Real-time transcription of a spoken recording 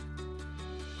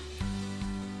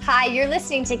Hi, you're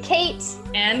listening to Kate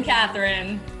and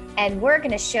Catherine, and we're going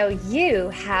to show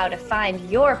you how to find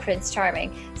your Prince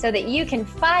Charming so that you can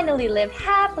finally live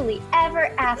happily ever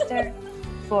after,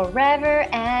 forever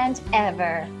and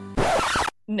ever.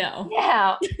 No.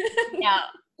 No.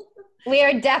 We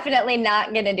are definitely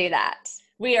not going to do that.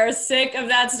 We are sick of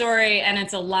that story, and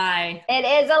it's a lie. It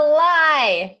is a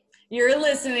lie. You're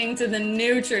listening to The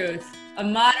New Truth, a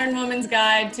modern woman's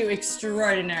guide to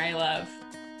extraordinary love.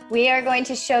 We are going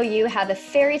to show you how the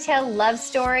fairy tale love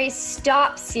story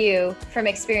stops you from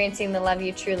experiencing the love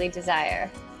you truly desire.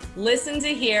 Listen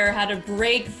to hear how to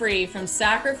break free from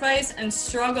sacrifice and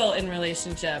struggle in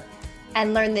relationship.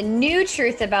 And learn the new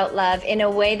truth about love in a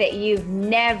way that you've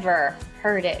never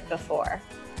heard it before.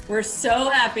 We're so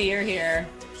happy you're here.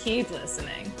 Keep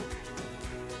listening.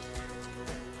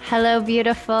 Hello,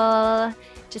 beautiful.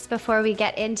 Just before we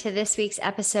get into this week's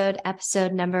episode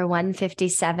number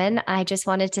 157, I just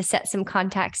wanted to set some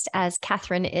context as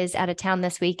Catherine is out of town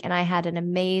this week, and I had an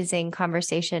amazing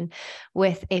conversation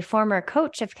with a former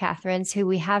coach of Catherine's who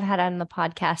we have had on the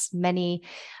podcast many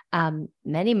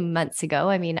months ago.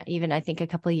 I mean, even I think a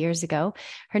couple of years ago.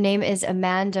 Her name is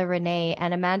Amanda Ranae,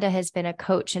 and Amanda has been a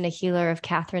coach and a healer of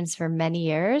Catherine's for many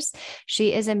years.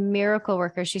 She is a miracle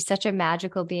worker. She's such a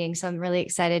magical being. So I'm really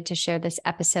excited to share this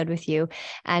episode with you,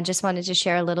 and just wanted to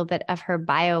share a little bit of her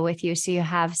bio with you so you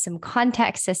have some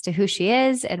context as to who she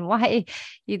is and why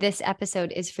this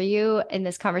episode is for you. In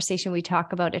this conversation, we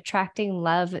talk about attracting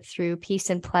love through peace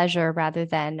and pleasure rather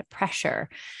than pressure.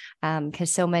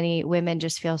 Because so many women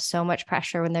just feel so much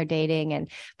pressure when they're dating,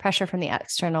 and pressure from the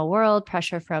external world,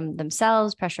 pressure from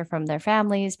themselves, pressure from their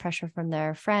families, pressure from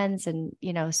their friends and,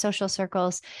 social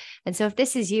circles. And so if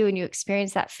this is you and you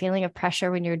experience that feeling of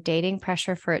pressure when you're dating,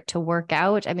 pressure for it to work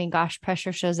out, I mean, gosh,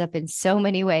 pressure shows up in so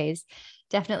many ways.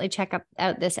 Definitely check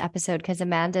out this episode because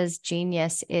Amanda's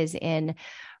genius is in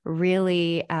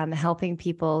really helping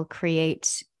people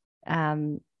create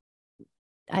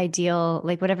ideal,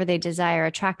 like whatever they desire,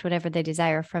 attract whatever they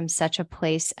desire from such a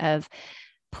place of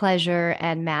pleasure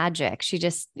and magic.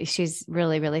 She's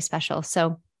really, really special.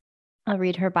 So I'll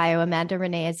read her bio. Amanda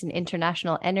Ranae is an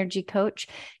international energy coach,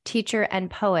 teacher,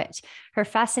 and poet. Her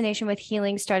fascination with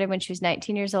healing started when she was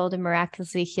 19 years old and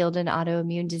miraculously healed an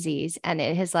autoimmune disease. And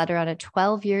it has led her on a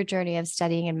 12-year journey of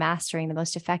studying and mastering the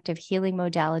most effective healing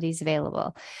modalities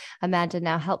available. Amanda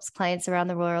now helps clients around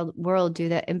the world do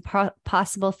the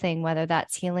impossible thing, whether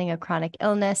that's healing a chronic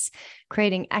illness,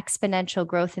 creating exponential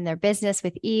growth in their business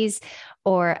with ease,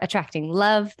 or attracting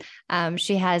love.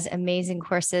 She has amazing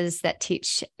courses that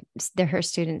teach her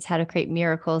students how to create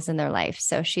miracles in their life.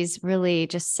 So she's really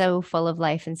just so full of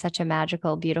life and such a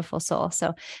magical, beautiful soul.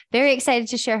 So very excited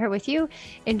to share her with you.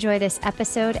 Enjoy this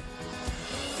episode.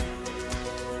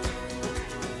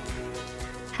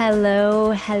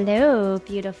 Hello,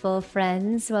 beautiful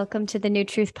friends. Welcome to the New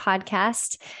Truth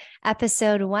Podcast,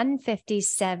 episode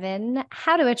 157,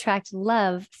 How to Attract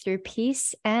Love Through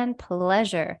Peace and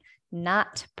Pleasure,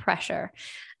 Not Pressure.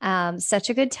 Such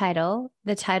a good title.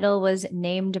 The title was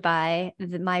named by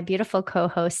my beautiful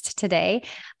co-host today.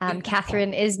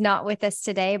 Catherine is not with us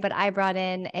today, but I brought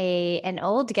in an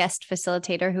old guest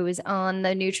facilitator who was on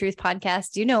the New Truth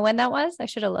podcast. Do you know when that was? I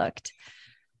should have looked.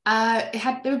 It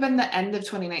would have been the end of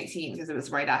 2019 because it was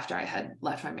right after I had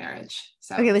left my marriage.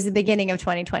 So okay, it was the beginning of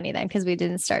 2020 then, because we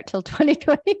didn't start till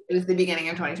 2020. It was the beginning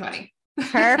of 2020.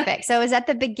 Perfect. So it was at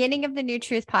the beginning of the New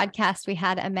Truth podcast. We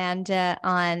had Amanda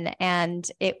on, and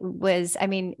it was,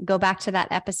 go back to that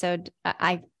episode.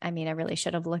 I really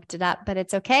should have looked it up, but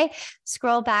it's okay.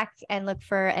 Scroll back and look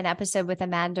for an episode with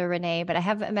Amanda Ranae. But I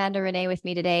have Amanda Ranae with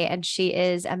me today, and she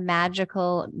is a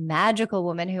magical, magical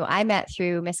woman who I met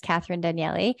through Miss Catherine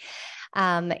Daniele.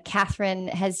 Catherine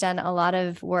has done a lot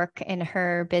of work in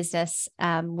her business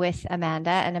with Amanda,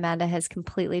 and Amanda has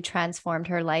completely transformed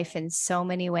her life in so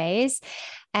many ways.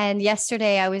 And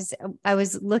yesterday I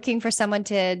was looking for someone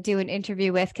to do an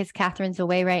interview with because Catherine's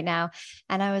away right now.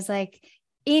 And I was like,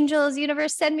 angels,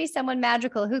 universe, send me someone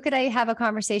magical. Who could I have a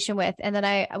conversation with? And then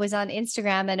I was on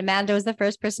Instagram and Amanda was the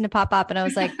first person to pop up. And I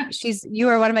was like, you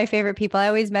are one of my favorite people. I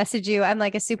always message you. I'm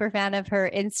like a super fan of her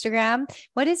Instagram.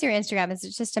 What is your Instagram? Is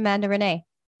it just Amanda Ranae?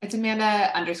 It's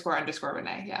Amanda __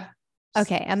 Ranae. Yeah.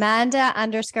 Okay. Amanda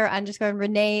 __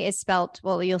 Ranae is spelled,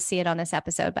 well, you'll see it on this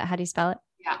episode, but how do you spell it?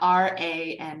 Yeah.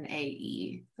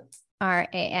 Ranae.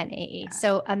 Ranae.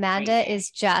 So Amanda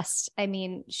is just,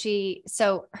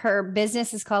 so her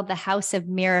business is called the House of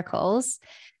Miracles,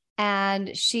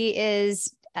 and she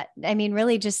is I mean,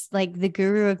 really just like the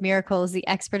guru of miracles, the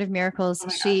expert of miracles. Oh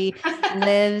my She gosh.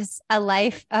 lives a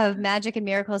life of magic and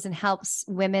miracles and helps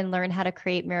women learn how to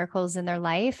create miracles in their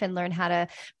life and learn how to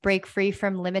break free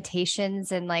from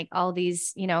limitations and like all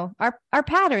these, our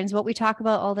patterns, what we talk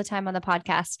about all the time on the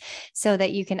podcast, so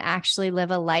that you can actually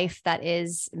live a life that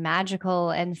is magical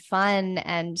and fun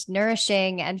and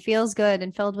nourishing and feels good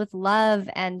and filled with love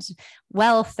and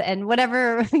wealth and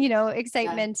whatever,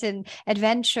 excitement and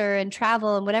adventure and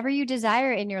travel and whatever you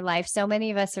desire in your life. So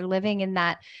many of us are living in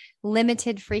that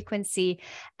limited frequency,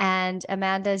 and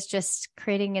Amanda's just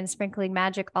creating and sprinkling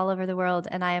magic all over the world.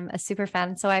 And I am a super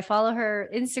fan. So I follow her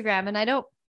Instagram, and I don't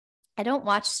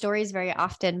watch stories very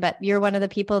often, but you're one of the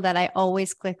people that I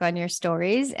always click on your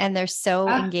stories, and they're so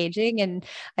engaging. And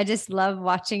I just love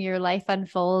watching your life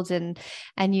unfold and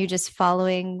you just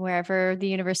following wherever the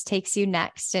universe takes you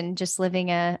next and just living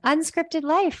a unscripted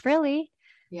life, really.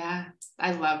 Yeah.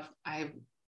 I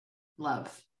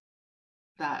love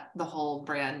that, the whole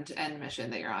brand and mission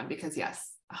that you're on, because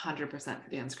yes, 100% for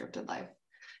the unscripted life.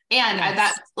 And Yes.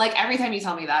 that, like, every time you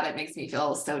tell me that, it makes me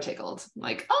feel so tickled.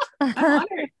 Like, oh, I'm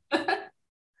honored.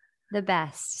 The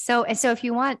best. So if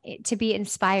you want to be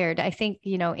inspired, I think,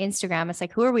 Instagram, it's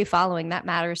like, who are we following? That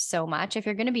matters so much. If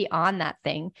you're going to be on that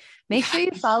thing, make sure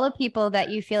you follow people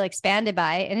that you feel expanded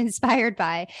by and inspired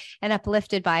by and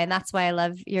uplifted by. And that's why I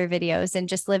love your videos and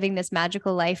just living this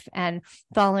magical life and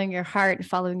following your heart and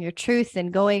following your truth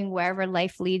and going wherever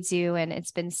life leads you. And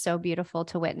it's been so beautiful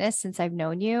to witness since I've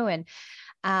known you. And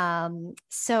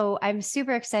so I'm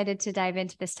super excited to dive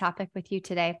into this topic with you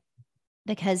today,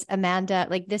 because Amanda,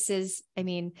 like, this is,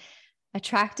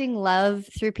 attracting love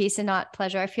through peace and not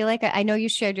pleasure. I feel like I know you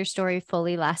shared your story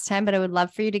fully last time, but I would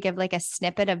love for you to give like a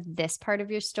snippet of this part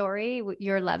of your story,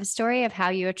 your love story of how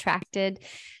you attracted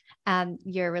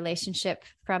your relationship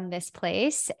from this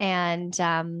place. And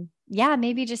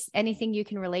maybe just anything you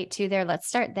can relate to there. Let's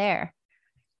start there.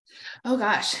 Oh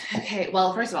gosh. Okay.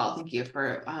 Well, first of all, thank you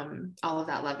for all of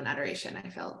that love and adoration. I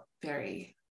feel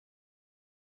very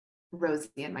rosy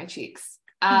in my cheeks.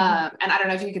 And I don't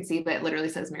know if you can see, but it literally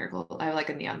says miracle. I have like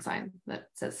a neon sign that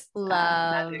says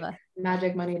Love.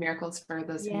 magic, money, miracles for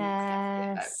those.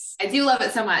 Yes. I do love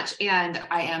it so much. And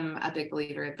I am a big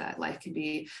believer that life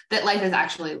is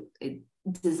actually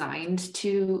designed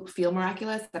to feel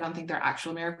miraculous. I don't think they're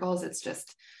actual miracles. It's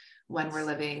just when we're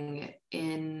living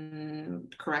in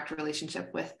correct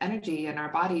relationship with energy and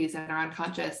our bodies and our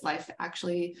unconscious, life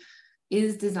actually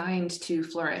is designed to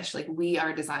flourish. Like, we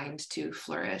are designed to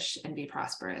flourish and be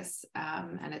prosperous.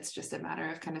 And it's just a matter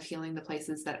of kind of healing the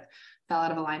places that fell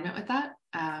out of alignment with that,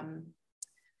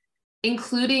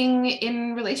 including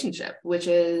in relationship, which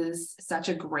is such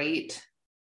a great,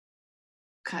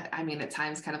 at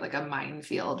times kind of like a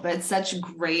minefield, but it's such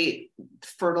great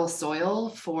fertile soil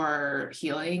for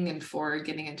healing and for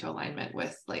getting into alignment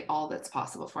with like all that's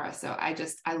possible for us. So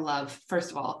I love,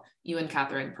 first of all, you and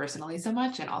Catherine personally so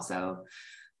much, and also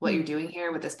what you're doing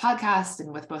here with this podcast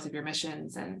and with both of your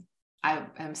missions. And I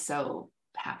am so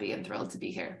happy and thrilled to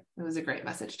be here. It was a great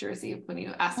message to receive when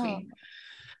you asked me.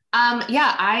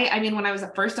 When I was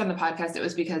first on the podcast, it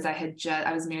was because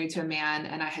I was married to a man,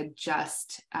 and I had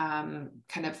just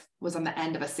kind of was on the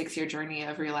end of a 6-year journey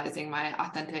of realizing my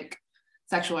authentic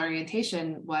sexual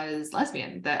orientation was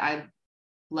lesbian, that I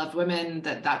loved women,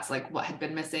 that's like what had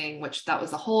been missing, which that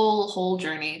was the whole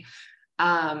journey.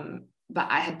 But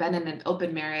I had been in an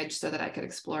open marriage so that I could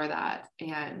explore that,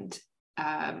 and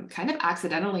kind of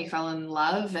accidentally fell in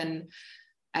love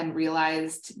and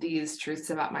realized these truths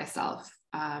about myself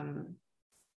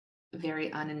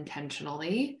very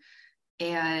unintentionally.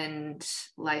 And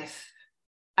life,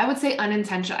 I would say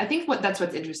unintentional. I think that's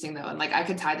what's interesting though. And like, I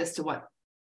could tie this to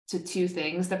 2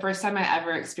 things. The first time I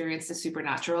ever experienced a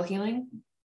supernatural healing,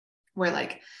 where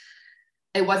like,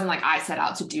 it wasn't like I set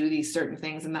out to do these certain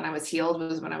things and then I was healed,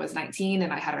 was when I was 19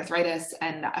 and I had arthritis.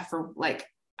 And I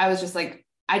was just like,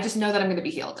 I just know that I'm going to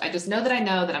be healed. I just know that I'm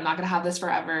not going to have this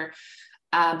forever.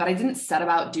 But I didn't set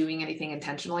about doing anything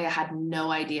intentionally. I had no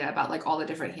idea about like all the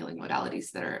different healing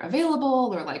modalities that are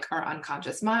available, or like our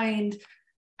unconscious mind.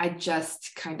 I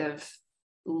just kind of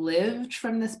lived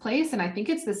from this place. And I think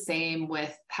it's the same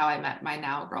with how I met my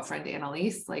now girlfriend,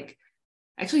 Annalise. Like,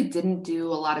 I actually didn't do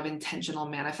a lot of intentional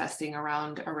manifesting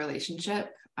around a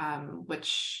relationship,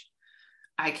 which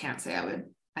I can't say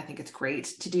I think it's great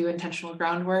to do intentional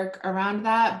groundwork around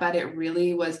that, but it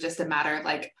really was just a matter of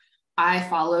like, I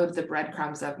followed the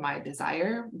breadcrumbs of my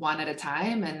desire one at a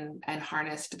time, and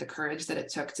harnessed the courage that it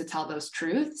took to tell those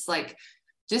truths, like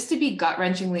just to be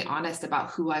gut-wrenchingly honest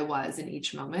about who I was in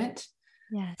each moment.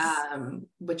 Yes.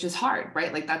 Which is hard,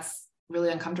 right? Like, that's really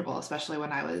uncomfortable, especially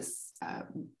when I was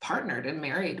partnered and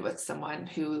married with someone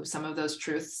who some of those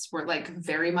truths were like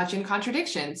very much in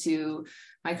contradiction to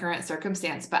my current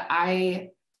circumstance. But I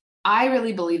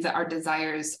really believe that our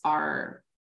desires are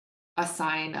a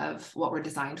sign of what we're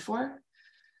designed for.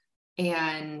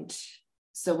 And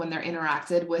so when they're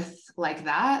interacted with like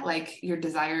that, like your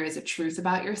desire is a truth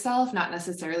about yourself, not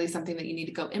necessarily something that you need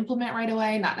to go implement right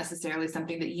away, not necessarily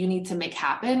something that you need to make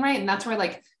happen, right? And that's where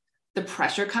like the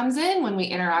pressure comes in when we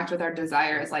interact with our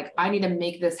desires. Like, I need to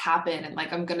make this happen. And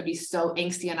like, I'm going to be so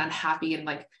angsty and unhappy. And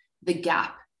like the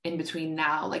gap in between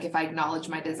now, like if I acknowledge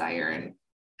my desire and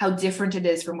how different it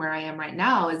is from where I am right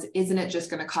now, isn't it just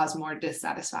going to cause more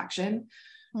dissatisfaction?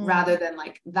 Rather than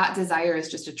like that desire is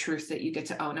just a truth that you get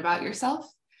to own about yourself.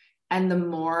 And the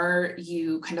more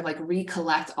you kind of like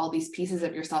recollect all these pieces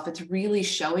of yourself, it's really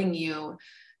showing you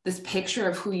this picture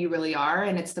of who you really are.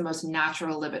 And it's the most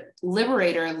natural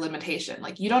liberator of limitation.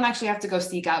 Like, you don't actually have to go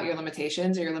seek out your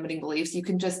limitations or your limiting beliefs. You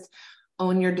can just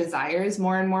own your desires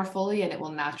more and more fully, and it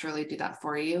will naturally do that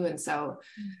for you. And so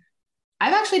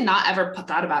I've actually not ever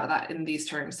thought about that in these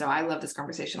terms. So I love this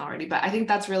conversation already, but I think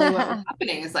that's really what was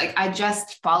happening is like, I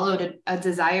just followed a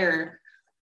desire,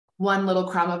 one little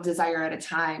crumb of desire at a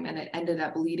time. And it ended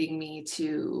up leading me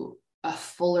to a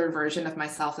fuller version of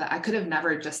myself that I could have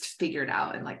never just figured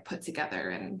out and like put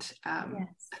together. And I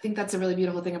think that's a really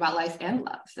beautiful thing about life and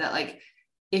love, that like,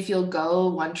 if you'll go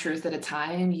one truth at a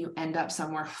time, you end up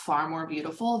somewhere far more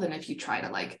beautiful than if you try to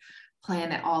like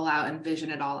plan it all out and vision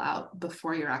it all out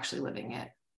before you're actually living it.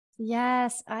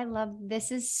 Yes, I love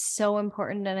this is so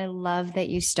important. And I love that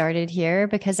you started here,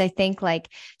 because I think like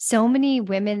so many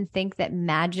women think that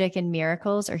magic and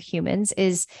miracles or humans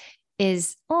is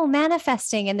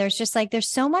manifesting. And there's just like, there's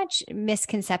so much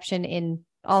misconception in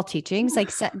all teachings.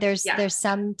 Like there's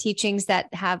some teachings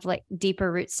that have like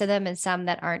deeper roots to them and some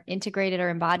that aren't integrated or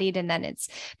embodied. And then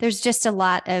there's just a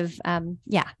lot of,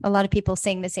 a lot of people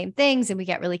saying the same things and we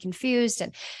get really confused.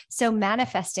 And so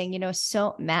manifesting,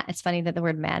 it's funny that the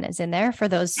word man is in there for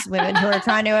those women who are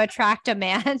trying to attract a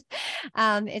man.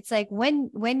 It's like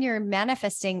when you're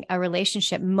manifesting a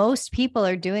relationship, most people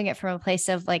are doing it from a place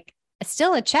of like,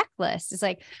 still a checklist. It's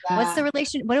like, what's the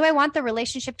relation? What do I want the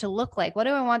relationship to look like? What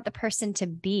do I want the person to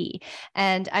be?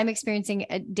 And I'm experiencing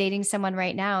dating someone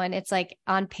right now. And it's like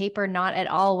on paper, not at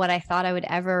all what I thought I would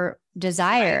ever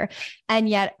desire. Right. And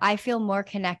yet I feel more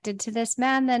connected to this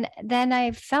man than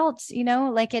I felt,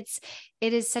 like it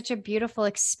is such a beautiful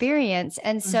experience.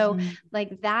 And so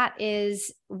like, that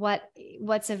is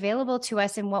what's available to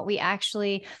us and what we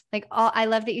actually like. I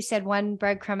love that you said one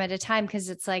breadcrumb at a time,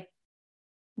 because it's like,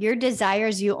 your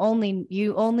desires, you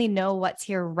only know what's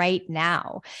here right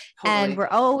now. Totally. And we're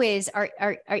always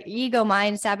our ego,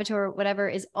 mind, saboteur, whatever,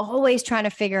 is always trying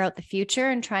to figure out the future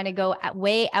and trying to go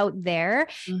way out there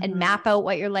and map out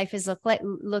what your life is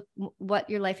what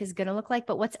your life is going to look like.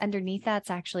 But what's underneath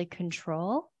that's actually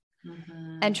control.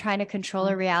 And trying to control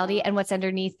a reality. And what's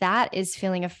underneath that is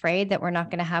feeling afraid that we're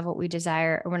not going to have what we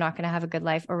desire, or we're not going to have a good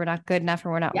life, or we're not good enough,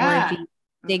 or we're not worthy.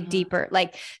 Dig deeper.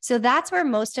 Like, so that's where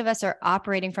most of us are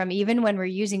operating from, even when we're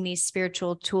using these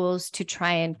spiritual tools to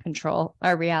try and control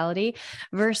our reality,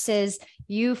 versus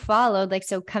you followed, like,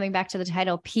 so coming back to the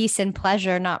title, peace and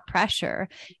pleasure, not pressure.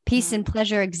 Peace and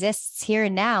pleasure exists here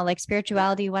and now. Like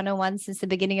spirituality 101 since the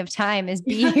beginning of time is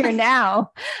be here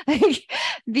now. Be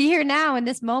here now in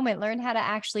this moment. Learn how to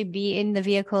actually be in the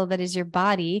vehicle that is your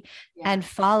body and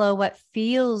follow what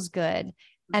feels good.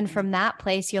 And from that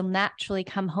place, you'll naturally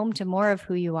come home to more of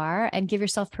who you are and give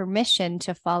yourself permission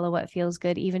to follow what feels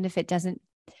good, even if it doesn't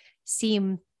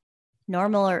seem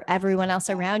normal or everyone else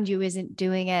around you isn't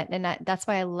doing it. And that's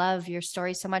why I love your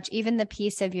story so much. Even the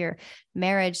piece of your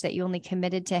marriage that you only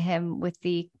committed to him with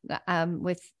the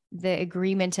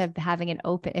agreement of having an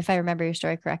open, if I remember your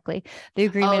story correctly, the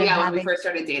agreement. When we first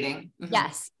started dating.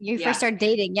 Yes. You first started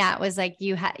dating. Yeah. It was like,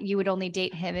 you would only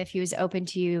date him if he was open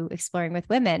to you exploring with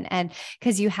women. And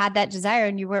cause you had that desire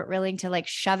and you weren't willing to like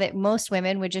shove it. Most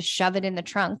women would just shove it in the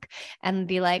trunk and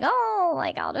be like, oh,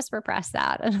 like I'll just repress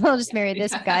that and I'll just marry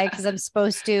this guy because I'm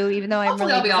supposed to, even though I'm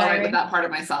really I'll be all right with that part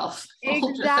of myself.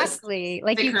 Exactly.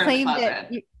 Like you claimed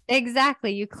it.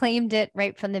 Exactly. You claimed it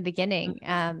right from the beginning.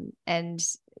 And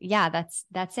yeah,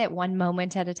 that's it. One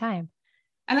moment at a time.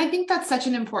 And I think that's such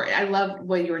an important, I love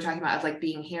what you were talking about of like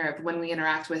being here, of when we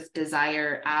interact with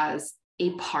desire as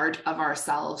a part of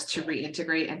ourselves to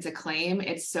reintegrate and to claim,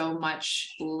 it's so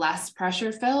much less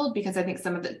pressure filled, because I think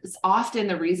some of it's often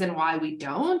the reason why we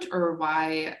don't, or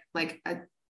why like,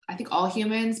 I think all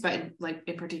humans, but like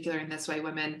in particular in this way,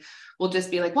 women will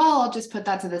just be like, well, I'll just put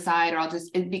that to the side, or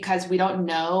because we don't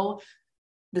know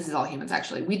this is all humans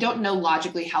actually, we don't know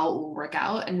logically how it will work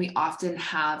out. And we often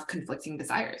have conflicting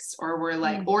desires, or we're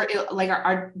like, like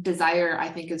our desire, I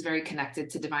think, is very connected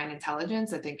to divine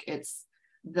intelligence. I think it's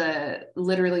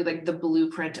literally like the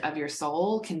blueprint of your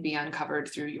soul can be uncovered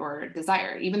through your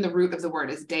desire. Even the root of the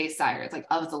word is desire. It's like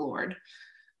of the Lord,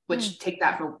 which take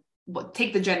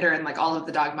the gender and like all of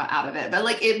the dogma out of it. But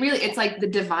like, it's like the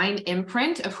divine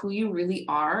imprint of who you really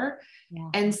are. Yeah.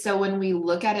 And so when we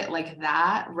look at it like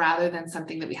that, rather than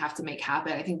something that we have to make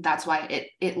happen, I think that's why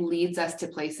it leads us to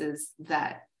places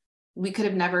that we could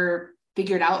have never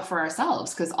figured out for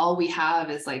ourselves, because all we have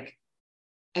is like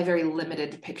a very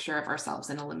limited picture of ourselves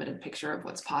and a limited picture of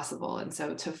what's possible. And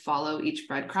so to follow each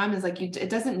breadcrumb is like, it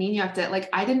doesn't mean you have to, like,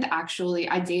 I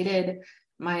dated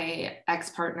my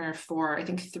ex-partner for, I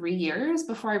think, 3 years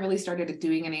before I really started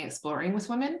doing any exploring with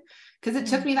women, because it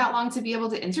took me that long to be able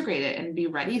to integrate it and be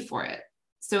ready for it.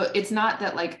 So it's not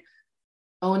that like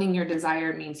owning your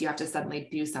desire means you have to suddenly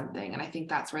do something. And I think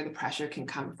that's where the pressure can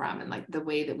come from. And like the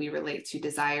way that we relate to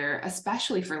desire,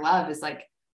 especially for love, is like,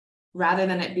 rather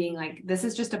than it being like, this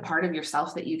is just a part of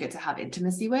yourself that you get to have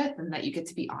intimacy with and that you get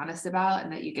to be honest about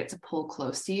and that you get to pull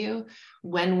close to you,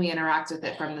 when we interact with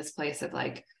it from this place of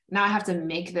like, now I have to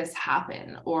make this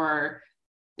happen, or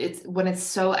it's when it's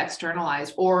so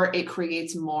externalized, or it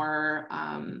creates more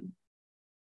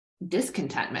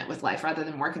discontentment with life rather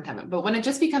than more contentment. But when it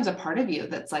just becomes a part of you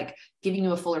that's like giving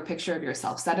you a fuller picture of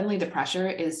yourself, suddenly the pressure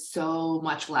is so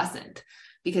much lessened,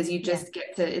 because you just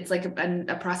get to, it's like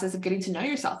a process of getting to know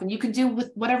yourself, and you could do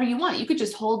with whatever you want. You could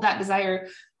just hold that desire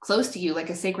close to you like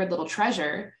a sacred little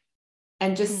treasure,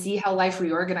 and just see how life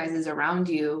reorganizes around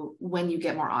you when you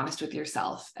get more honest with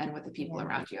yourself and with the people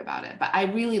around you about it. But I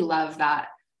really love that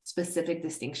specific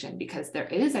distinction, because there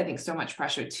is, I think, so much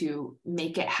pressure to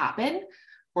make it happen,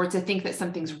 or to think that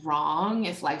something's wrong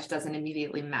if life doesn't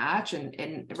immediately match.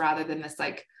 And rather than this,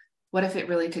 like, what if it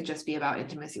really could just be about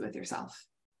intimacy with yourself?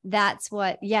 That's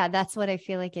what I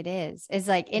feel like it is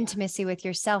like intimacy with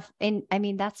yourself. And I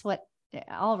mean, that's what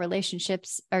all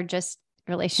relationships are, just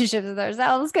relationships with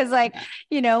ourselves. Cause like,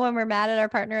 when we're mad at our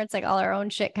partner, it's like all our own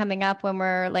shit coming up. When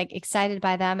we're like excited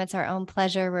by them, it's our own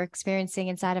pleasure we're experiencing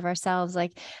inside of ourselves.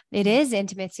 Like it is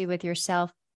intimacy with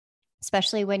yourself,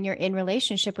 especially when you're in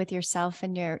relationship with yourself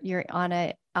and you're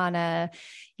in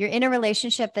a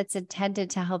relationship that's intended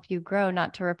to help you grow,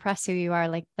 not to repress who you are,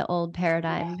 like the old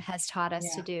paradigm has taught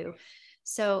us to do.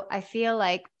 So I feel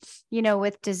like,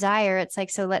 with desire, it's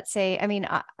like, so let's say, I mean,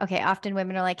 okay, often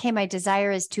women are like, hey, my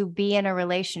desire is to be in a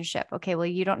relationship. Okay, well,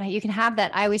 you can have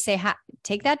that. I always say,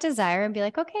 take that desire and be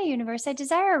like, okay, universe, I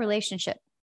desire a relationship.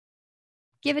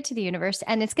 Give it to the universe,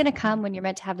 and it's going to come when you're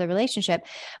meant to have the relationship.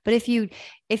 But if you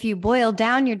boil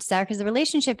down your desire, because the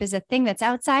relationship is a thing that's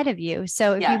outside of you.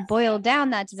 So if you boil down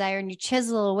that desire and you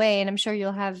chisel away, and I'm sure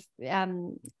you'll have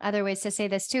other ways to say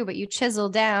this too, but you chisel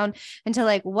down into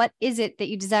like, what is it that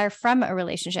you desire from a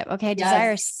relationship? Okay. I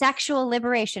desire sexual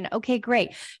liberation. Okay, great.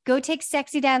 Go take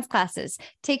sexy dance classes,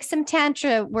 take some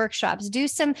tantra workshops, do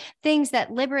some things that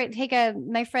liberate.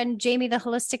 My friend, Jamie, the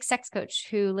holistic sex coach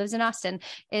who lives in Austin,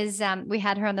 we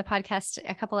had her on the podcast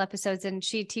a couple episodes, and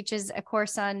she teaches a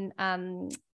course on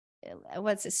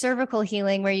cervical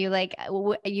healing, where you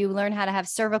you learn how to have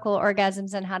cervical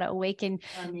orgasms and how to awaken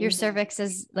your cervix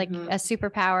as like a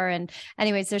superpower. And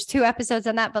anyways, there's 2 episodes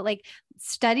on that, but like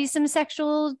study some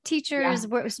sexual teachers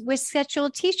with sexual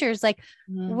teachers, like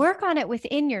work on it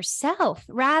within yourself,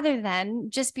 rather than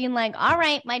just being like, all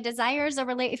right, my desires are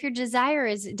if your desire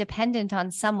is dependent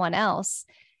on someone else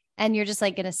and you're just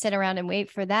like going to sit around and wait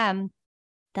for them,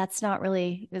 that's not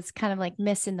really, it's kind of like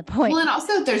missing the point. Well, and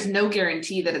also there's no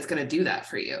guarantee that it's going to do that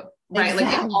for you, right? Exactly.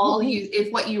 Like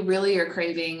if what you really are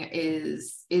craving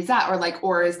is that,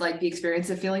 or is like the experience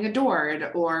of feeling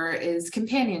adored, or is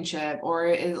companionship, or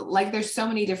is like, there's so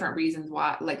many different reasons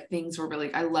why, like, things were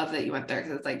really, I love that you went there,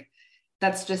 because it's like,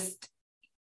 that's just,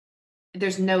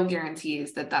 there's no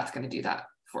guarantees that that's going to do that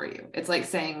for you. It's like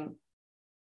saying,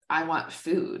 I want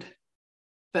food,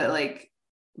 but like,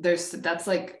 that's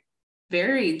like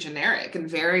very generic and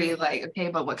very like, okay,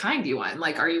 but what kind do you want?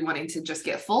 Like, are you wanting to just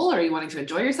get full? Or are you wanting to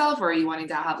enjoy yourself? Or are you wanting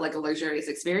to have like a luxurious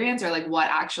experience? Or like, what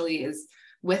actually is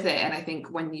with it? And I think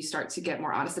when you start to get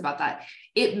more honest about that,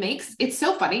 it's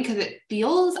so funny, because it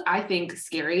feels, I think,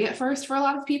 scary at first for a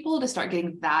lot of people to start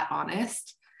getting that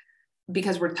honest,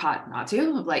 because we're taught not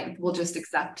to. Like, we'll just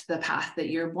accept the path that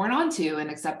you're born onto, and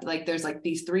accept like there's like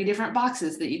these 3 different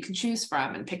boxes that you can choose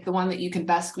from, and pick the one that you can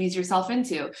best squeeze yourself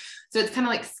into. So it's kind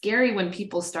of like scary when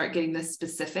people start getting this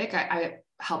specific. I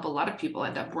help a lot of people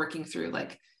end up working through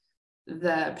like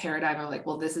the paradigm of like,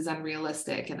 well, this is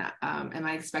unrealistic, and am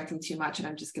I expecting too much and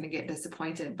I'm just going to get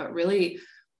disappointed? But really,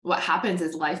 what happens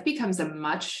is life becomes a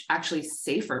much actually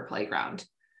safer playground,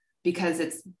 because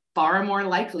it's far more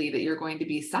likely that you're going to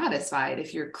be satisfied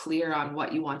if you're clear on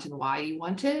what you want and why you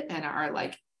want it, and are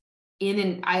like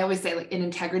I always say, like, in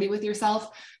integrity with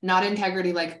yourself, not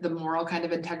integrity like the moral kind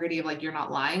of integrity of like you're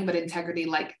not lying, but integrity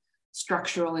like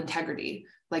structural integrity,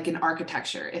 like in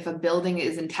architecture. If a building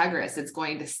is integrous, it's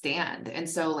going to stand. And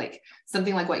so like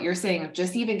something like what you're saying, of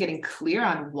just even getting clear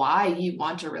on why you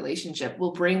want a relationship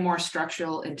will bring more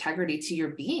structural integrity to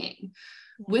your being,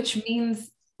 which means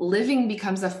living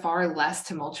becomes a far less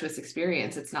tumultuous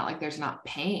experience. It's not like there's not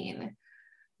pain,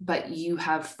 but you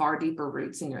have far deeper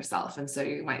roots in yourself. And so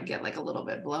you might get like a little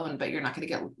bit blown, but you're not going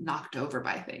to get knocked over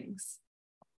by things.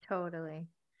 Totally.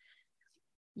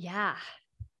 Yeah,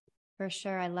 for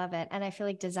sure. I love it. And I feel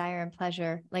like desire and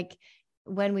pleasure, like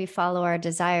when we follow our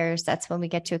desires, that's when we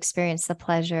get to experience the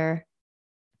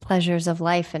pleasures of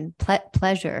life and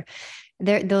pleasure.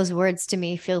 Those words to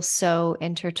me feel so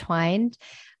intertwined.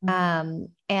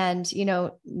 And you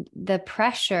know, the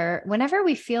pressure, whenever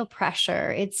we feel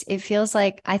pressure, it feels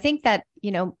like, I think that,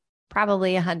 you know,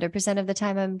 probably 100% of the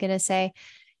time, I'm going to say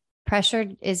pressure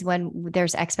is when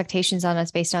there's expectations on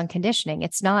us based on conditioning.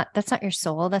 That's not your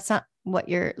soul. That's not what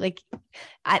you're like.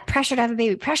 Pressure to have a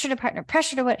baby, pressure to partner,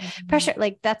 pressure to what, pressure,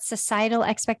 like that's societal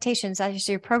expectations. That's just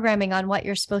your programming on what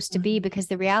you're supposed to be. Because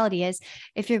the reality is,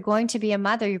 if you're going to be a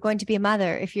mother, you're going to be a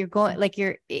mother. If you're going, like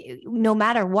no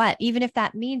matter what, even if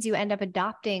that means you end up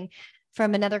adopting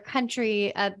from another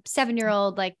country, a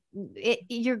 7-year-old, like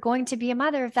you're going to be a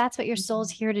mother if that's what your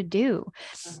soul's here to do.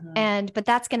 But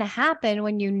that's going to happen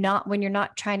when you're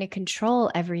not trying to control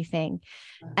everything.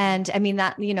 And I mean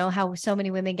that, you know, how so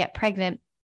many women get pregnant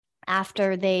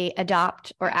after they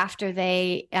adopt or after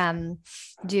they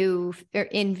do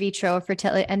in vitro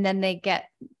fertility, and then they get,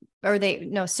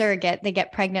 surrogate, they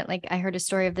get pregnant. Like I heard a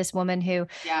story of this woman who,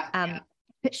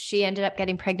 she ended up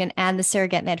getting pregnant and the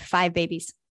surrogate, and they had 5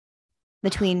 babies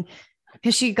between,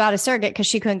 because she got a surrogate because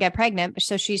she couldn't get pregnant.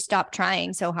 So she stopped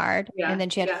trying so hard. And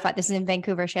then she had, this is in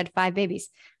Vancouver, she had 5 babies.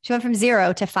 She went from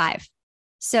 0 to 5.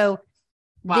 So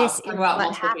this is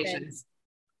what happens.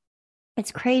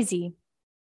 It's crazy.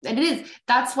 And it is,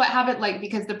 that's what happened, like,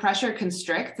 because the pressure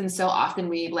constricts. And so often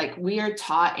we are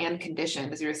taught and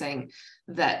conditioned, as you were saying,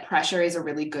 that pressure is a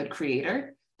really good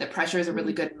creator, that pressure is a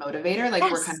really good motivator. Like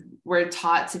we're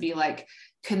taught to be like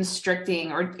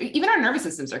constricting, or even our nervous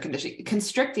systems are conditioned.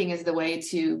 Constricting is the way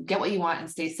to get what you want and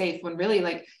stay safe. When really,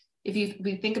 like,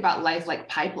 we think about life like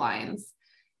pipelines,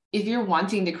 if you're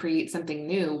wanting to create something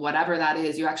new, whatever that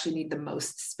is, you actually need the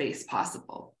most space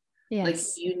possible. Yes.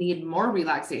 Like you need more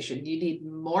relaxation, you need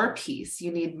more peace,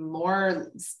 you need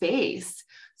more space,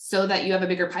 so that you have a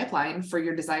bigger pipeline for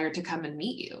your desire to come and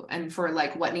meet you, and for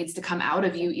like what needs to come out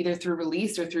of you, either through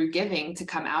release or through giving, to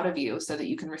come out of you so that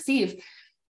you can receive.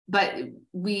 But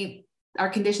we are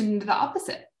conditioned into the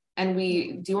opposite, and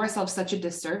we do ourselves such a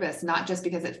disservice, not just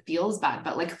because it feels bad,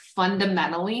 but like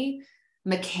fundamentally,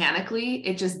 mechanically,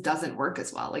 it just doesn't work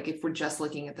as well. Like if we're just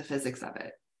looking at the physics of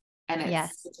it. And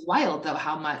it's wild though,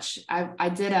 how much I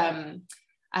did.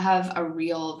 I have a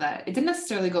reel that it didn't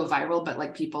necessarily go viral, but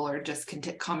like people are just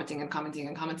commenting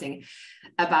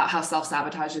about how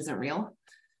self-sabotage isn't real.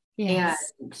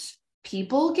 Yes. And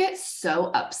people get so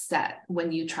upset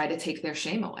when you try to take their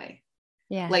shame away.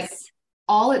 Yes. Like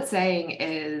all it's saying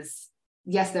is,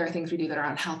 yes, there are things we do that are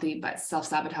unhealthy, but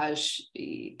self-sabotage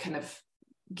kind of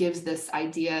gives this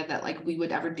idea that like we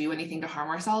would ever do anything to harm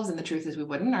ourselves. And the truth is we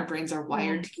wouldn't. Our brains are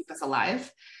wired to keep us alive.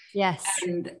 Yes.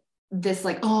 And this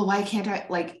like, oh, why can't I,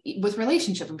 like with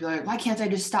relationship, and people are like, why can't I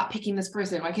just stop picking this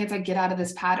person? Why can't I get out of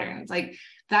this pattern? Like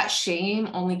that shame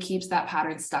only keeps that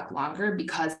pattern stuck longer,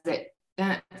 because it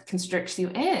constricts you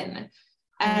in.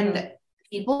 And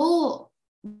people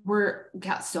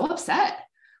got so upset.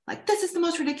 Like, this is the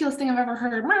most ridiculous thing I've ever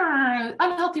heard.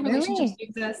 Unhealthy relationships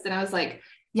exist. And I was like,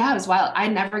 yeah, it was wild. I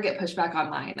never get pushback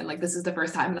online. And like, this is the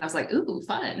first time. And I was like, ooh,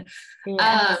 fun.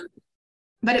 Yes.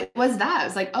 But it was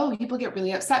like, oh, people get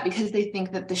really upset because they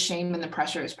think that the shame and the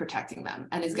pressure is protecting them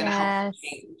and is going to help them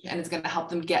change, and it's going to help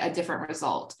them get a different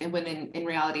result. And when in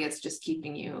reality, it's just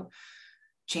keeping you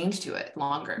chained to it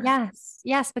longer.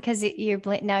 Yes. Because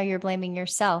now you're blaming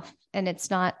yourself, and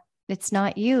it's not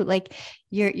you. Like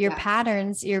your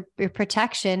patterns, your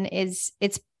protection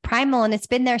it's primal, and it's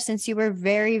been there since you were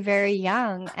very, very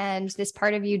young. And this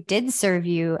part of you did serve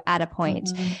you at a point.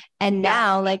 And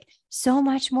now like so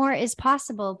much more is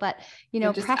possible, but you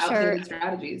know, pressure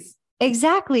strategies.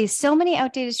 Exactly. So many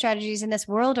outdated strategies in this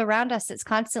world around us that's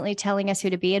constantly telling us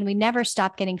who to be. And we never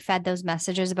stop getting fed those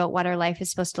messages about what our life is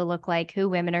supposed to look like, who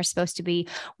women are supposed to be,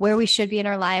 where we should be in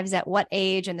our lives, at what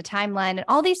age, and the timeline, and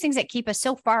all these things that keep us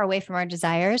so far away from our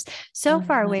desires, so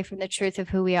far away from the truth of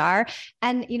who we are.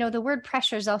 And, you know, the word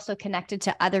pressure is also connected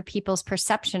to other people's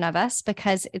perception of us,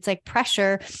 because it's like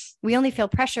pressure. We only feel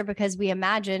pressure because we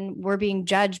imagine we're being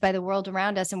judged by the world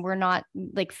around us and we're not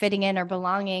like fitting in or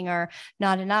belonging or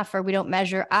not enough, or we don't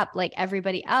measure up like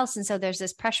everybody else. And so there's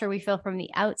this pressure we feel from the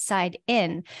outside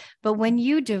in. But when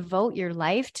you devote your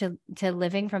life to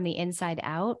living from the inside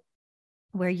out,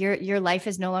 where your life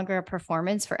is no longer a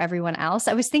performance for everyone else.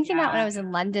 I was thinking that when I was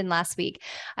in London last week.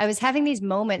 I was having these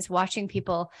moments watching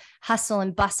people hustle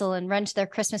and bustle and run to their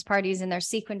Christmas parties in their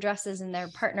sequin dresses and their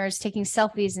partners taking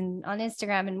selfies and on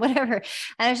Instagram and whatever. And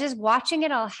I was just watching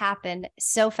it all happen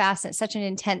so fast. It's such an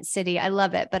intense city. I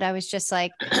love it. But I was just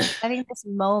like having this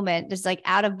moment, this like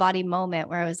out of body moment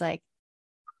where I was like,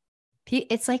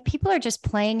 it's like people are just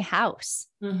playing house.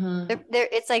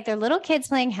 It's like they're little kids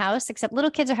playing house, except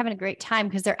little kids are having a great time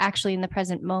because they're actually in the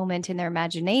present moment in their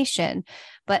imagination.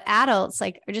 But adults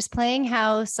like are just playing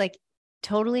house, like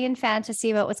totally in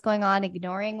fantasy about what's going on,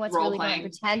 ignoring what's really going on,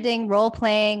 pretending, role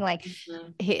playing, like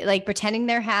like pretending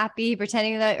they're happy,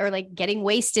 pretending that, or like getting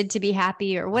wasted to be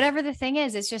happy, or whatever the thing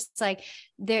is. It's just like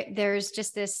there's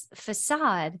just this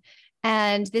facade.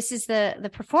 And this is the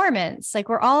performance. Like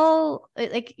we're all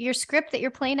like your script that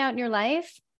you're playing out in your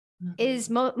life is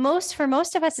for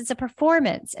most of us, it's a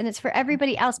performance, and it's for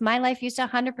everybody else. My life used to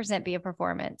 100% be a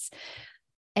performance.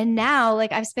 And now,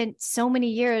 like I've spent so many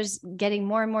years getting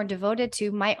more and more devoted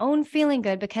to my own feeling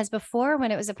good, because before,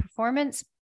 when it was a performance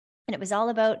and it was all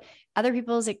about other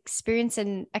people's experience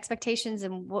and expectations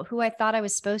and who I thought I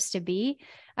was supposed to be,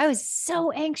 I was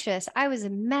so anxious. I was a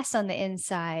mess on the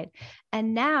inside.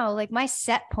 And now, like my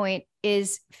set point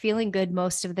is feeling good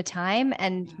most of the time.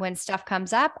 And when stuff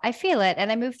comes up, I feel it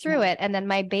and I move through it. And then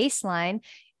my baseline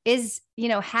is, you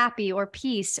know, happy or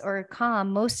peace or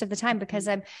calm most of the time, because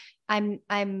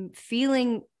I'm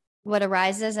feeling what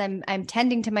arises. I'm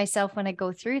tending to myself when I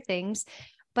go through things.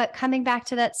 But coming back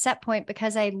to that set point,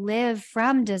 because I live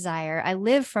from desire, I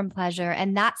live from pleasure.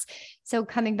 And that's so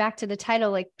coming back to the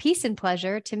title, like peace and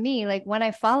pleasure, to me, like when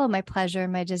I follow my pleasure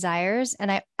and my desires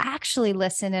and I actually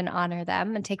listen and honor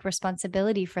them and take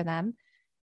responsibility for them,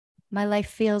 my life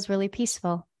feels really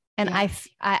peaceful. And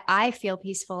I feel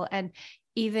peaceful. And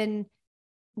even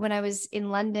when I was in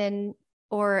London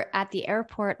or at the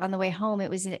airport on the way home, it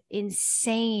was an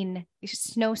insane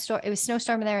snowstorm. It was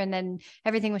snowstorm there, and then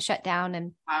everything was shut down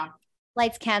and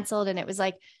flights canceled. And it was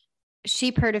like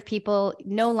sheep herd of people,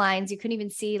 no lines. You couldn't even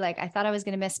see. Like I thought I was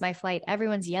going to miss my flight.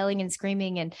 Everyone's yelling and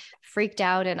screaming and freaked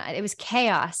out. And it was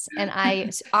chaos. And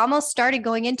I almost started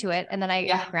going into it. And then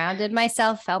I grounded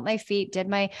myself, felt my feet, did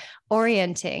my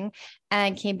orienting,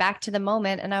 and came back to the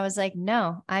moment. And I was like,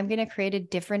 no, I'm going to create a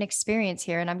different experience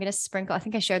here. And I'm going to sprinkle, I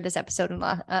think I shared this episode in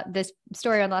this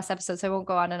story on last episode, so I won't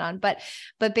go on and on, but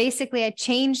basically I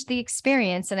changed the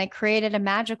experience and I created a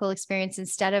magical experience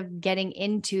instead of getting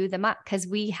into the muck, because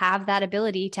we have that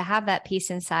ability to have that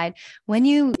peace inside when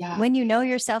you know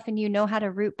yourself and you know how to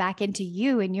root back into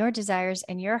you and your desires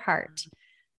and your heart.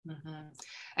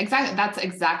 Exactly. That's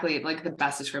exactly like the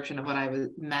best description of what I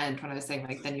meant when I was saying,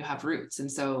 like, then you have roots.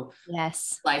 And so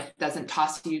life doesn't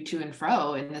toss you to and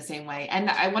fro in the same way. And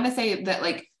I want to say that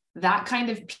like that kind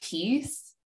of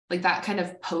peace, like that kind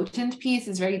of potent peace,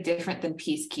 is very different than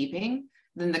peacekeeping,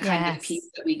 than the kind of peace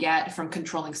that we get from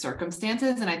controlling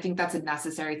circumstances. And I think that's a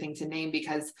necessary thing to name,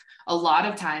 because a lot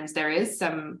of times there's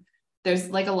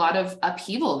like a lot of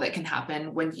upheaval that can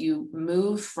happen when you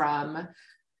move from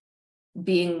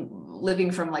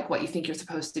living from like what you think you're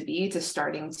supposed to be to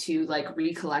starting to like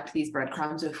recollect these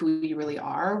breadcrumbs of who you really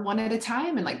are one at a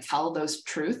time, and like tell those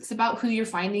truths about who you're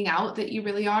finding out that you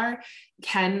really are,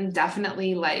 can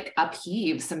definitely like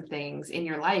upheave some things in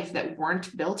your life that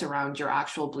weren't built around your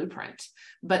actual blueprint.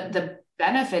 But the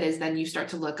benefit is then you start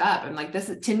to look up, and like this,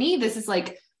 to me, this is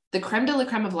like the creme de la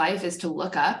creme of life, is to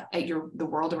look up at the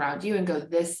world around you and go,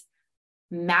 this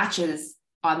matches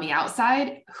on the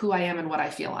outside who I am and what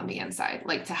I feel on the inside.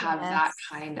 Like to have that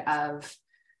kind of,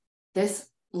 this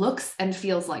looks and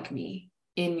feels like me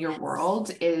in your world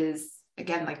is,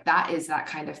 again, like that is that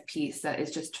kind of peace that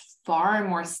is just far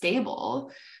more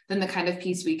stable than the kind of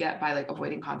peace we get by like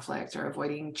avoiding conflict or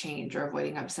avoiding change or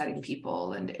avoiding upsetting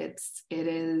people. And it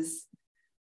is,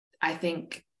 I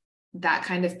think that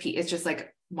kind of peace, it's just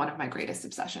like one of my greatest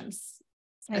obsessions.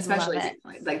 Especially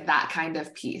like that kind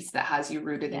of peace that has you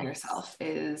rooted in yourself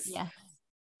is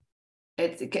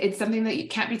it's something that you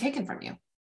can't be taken from you.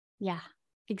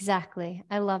 Exactly.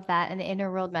 I love that. And the inner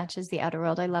world matches the outer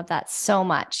world. I love that so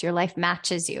much. Your life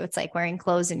matches you. It's like wearing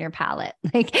clothes in your palette.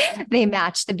 Like they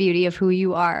match the beauty of who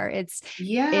you are.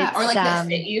 Yeah. Or It's like that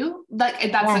fit you. Like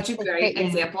that's yes, such a they great fit you.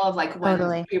 example of like when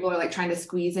Totally. people are like trying to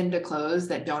squeeze into clothes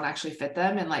that don't actually fit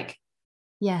them. And like,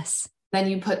 Yes. then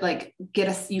you put like,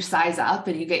 you size up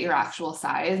and you get your actual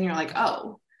size and you're like,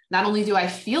 oh, not only do I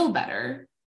feel better,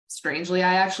 strangely,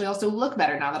 I actually also look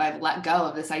better now that I've let go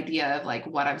of this idea of like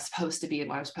what I'm supposed to be and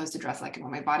what I'm supposed to dress like and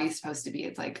what my body's supposed to be.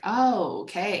 It's like, oh,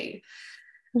 okay.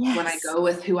 When I Yes. go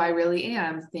with who I really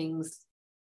am,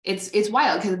 it's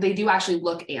wild because they do actually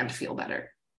look and feel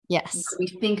better. Yes. We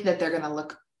think that they're going to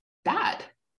look bad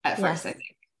at first, I Yes. think.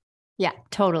 Yeah,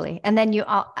 totally. And then you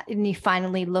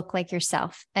finally look like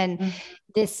yourself. And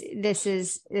this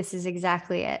is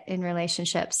exactly it in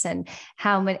relationships. And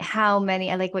how many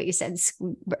I like what you said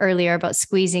earlier about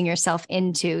squeezing yourself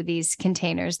into these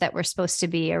containers that we're supposed to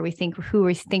be, or we think who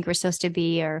we think we're supposed to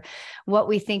be, or what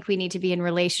we think we need to be in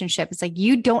relationship. It's like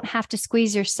you don't have to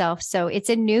squeeze yourself. So it's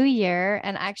a new year,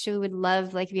 and actually would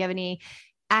love, like, if you have any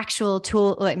actual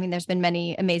tool. I mean, there's been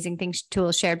many amazing things,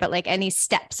 tools shared, but like any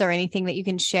steps or anything that you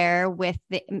can share with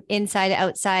the inside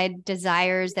outside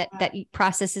desires that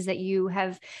processes that you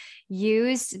have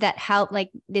used that help.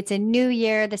 Like, it's a new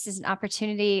year. This is an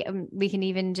opportunity. We can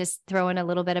even just throw in a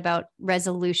little bit about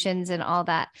resolutions and all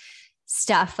that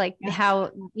stuff, like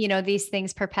how, these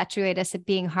things perpetuate us of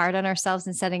being hard on ourselves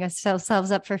and setting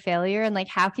ourselves up for failure. And like,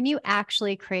 how can you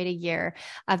actually create a year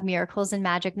of miracles and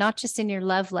magic, not just in your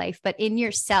love life, but in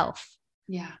yourself?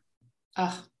 Yeah.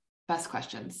 Oh, best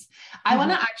questions. I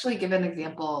want to actually give an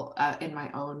example in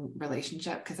my own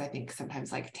relationship, because I think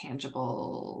sometimes like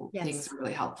tangible things are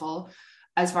really helpful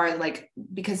as far as like,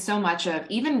 because so much of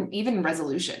even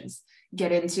resolutions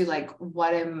get into like,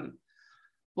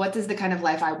 what does the kind of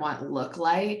life I want look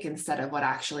like instead of what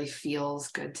actually feels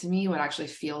good to me, what actually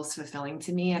feels fulfilling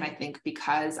to me. And I think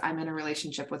because I'm in a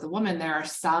relationship with a woman, there are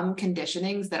some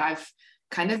conditionings that I've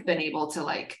kind of been able to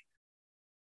like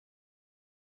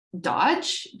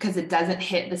dodge, because it doesn't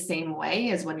hit the same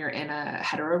way as when you're in a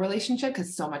hetero relationship,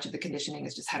 because so much of the conditioning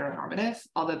is just heteronormative,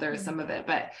 although there is some of it.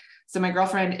 But so my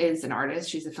girlfriend is an artist.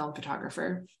 She's a film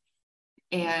photographer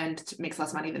and makes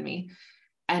less money than me.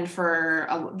 And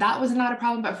that was not a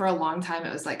problem, but for a long time,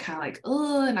 it was like kind of like,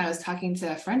 oh, and I was talking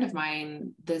to a friend of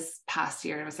mine this past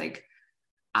year, and I was like,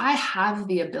 I have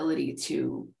the ability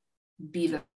to be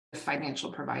the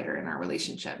financial provider in our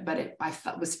relationship, but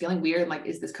was feeling weird. Like,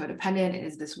 is this codependent? And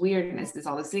is this weird? And is this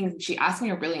all these things? And she asked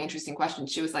me a really interesting question.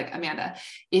 She was like, Amanda,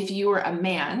 if you were a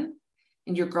man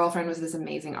and your girlfriend was this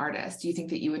amazing artist, do you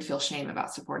think that you would feel shame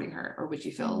about supporting her? Or would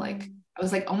you feel like, I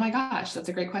was like, oh my gosh, that's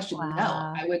a great question. Wow.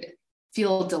 No, I would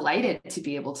feel delighted to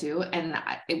be able to. And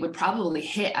it would probably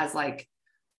hit as like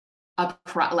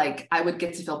like I would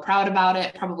get to feel proud about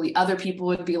it. Probably other people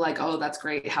would be like, oh, that's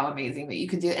great. How amazing that you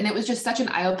can do it. And it was just such an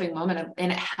eye-opening moment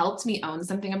and it helped me own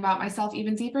something about myself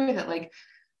even deeper, that like,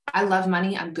 I love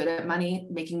money. I'm good at money.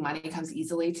 Making money comes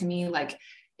easily to me. Like,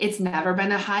 it's never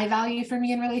been a high value for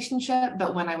me in relationship,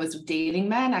 but when I was dating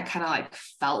men, I kind of like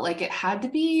felt like it had to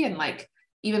be. And like,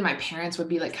 even my parents would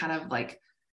be like, kind of like,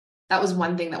 that was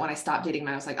one thing that when I stopped dating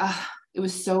men, I was like, it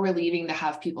was so relieving to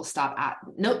have people stop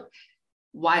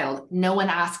wild. No one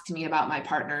asked me about my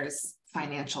partner's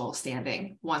financial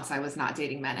standing once I was not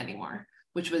dating men anymore,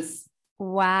 which was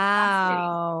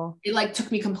wow. It like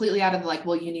took me completely out of the like,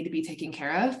 well, you need to be taken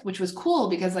care of, which was cool,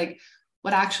 because like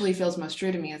what actually feels most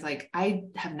true to me is like, I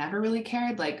have never really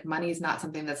cared. Like, money is not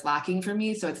something that's lacking for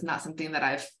me. So it's not something that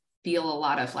I feel a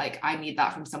lot of like, I need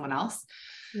that from someone else.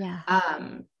 Yeah.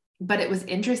 But it was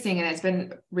interesting, and it's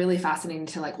been really fascinating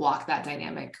to like walk that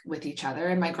dynamic with each other.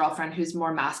 And my girlfriend, who's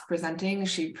more mask presenting,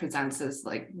 she presents as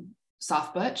like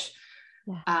soft butch.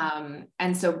 Yeah.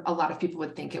 And so a lot of people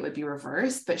would think it would be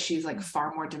reversed, but she's like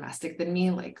far more domestic than me,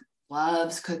 like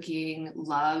loves cooking,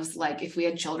 loves, like if we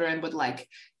had children, would like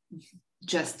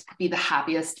just be the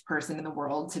happiest person in the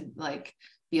world to like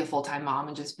be a full-time mom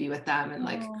and just be with them and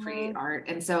like create art.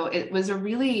 And so it was a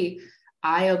really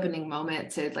eye-opening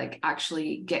moment to like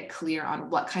actually get clear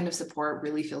on what kind of support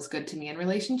really feels good to me in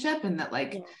relationship, and that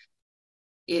like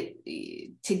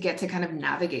to get to kind of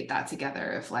navigate that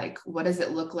together of like, what does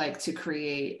it look like to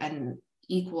create an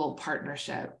equal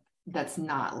partnership that's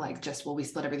not like just, well, we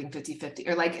split everything 50-50,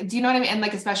 or like, do you know what I mean? And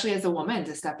like, especially as a woman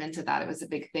to step into that, it was a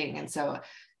big thing. And so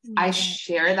I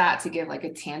share that to give like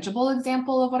a tangible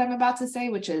example of what I'm about to say,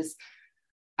 which is,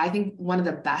 I think one of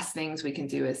the best things we can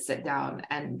do is sit down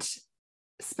and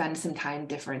spend some time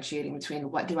differentiating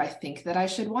between what do I think that I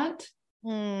should want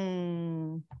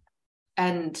and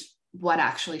what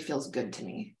actually feels good to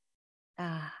me.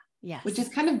 Yes. Which is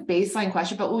kind of baseline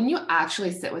question. But when you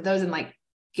actually sit with those and like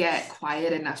get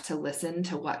quiet enough to listen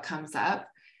to what comes up,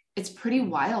 it's pretty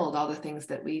wild, all the things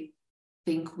that we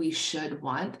think we should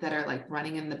want that are like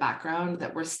running in the background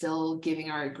that we're still giving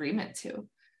our agreement to,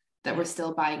 that we're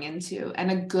still buying into.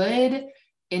 And a good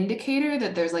indicator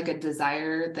that there's like a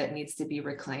desire that needs to be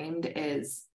reclaimed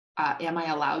is, am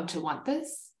I allowed to want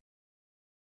this?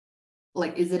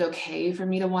 Like, is it okay for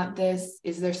me to want this?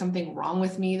 Is there something wrong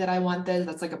with me that I want this?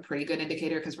 That's like a pretty good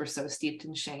indicator, because we're so steeped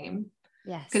in shame.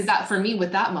 Yes. Because that, for me,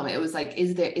 with that moment, it was like,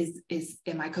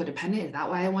 am I codependent? Is that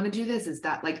why I want to do this? Is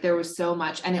that like, there was so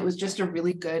much, and it was just a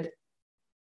really good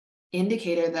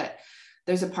indicator that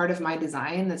there's a part of my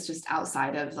design that's just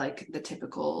outside of like the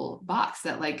typical box,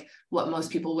 that like what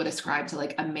most people would ascribe to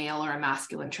like a male or a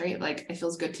masculine trait. Like, it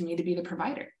feels good to me to be the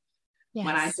provider. Yes.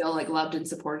 When I feel like loved and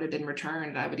supported and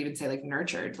returned, I would even say like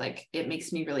nurtured, like it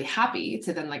makes me really happy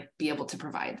to then like be able to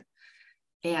provide.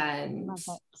 And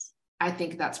I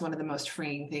think that's one of the most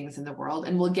freeing things in the world,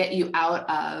 and will get you out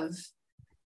of,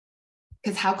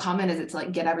 because how common is it to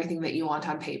like get everything that you want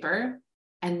on paper,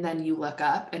 and then you look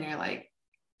up and you're like,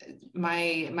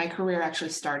 my career actually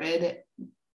started,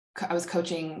 I was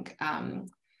coaching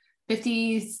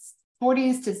 50s,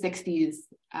 40s to 60s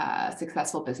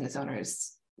successful business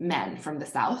owners, men from the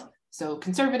South. So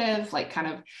conservative, like kind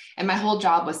of, and my whole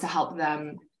job was to help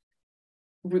them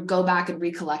go back and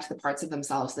recollect the parts of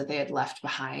themselves that they had left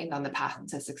behind on the path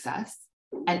to success.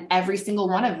 And every single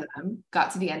one of them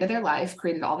got to the end of their life,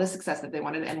 created all the success that they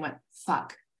wanted, and went,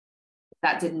 fuck,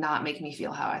 that did not make me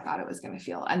feel how I thought it was going to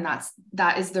feel. And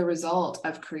that is the result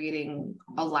of creating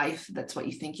a life that's what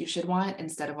you think you should want,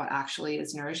 instead of what actually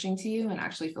is nourishing to you and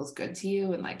actually feels good to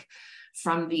you. And like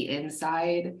from the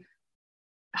inside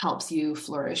helps you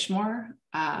flourish more.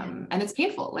 And it's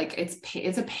painful. Like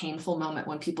it's a painful moment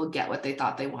when people get what they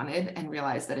thought they wanted and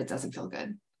realize that it doesn't feel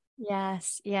good.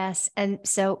 Yes. Yes. And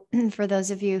so for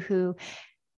those of you who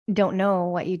don't know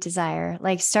what you desire,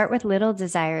 like start with little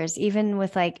desires, even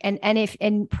with like,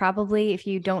 and probably if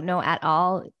you don't know at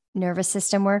all, nervous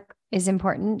system work is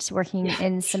important. Working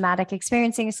in somatic,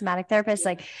 experiencing a somatic therapist,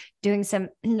 like doing some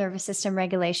nervous system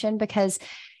regulation, because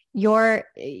your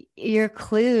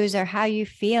clues are how you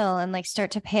feel, and like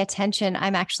start to pay attention.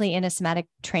 I'm actually in a somatic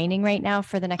training right now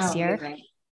for the next year. Amazing.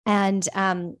 And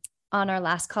on our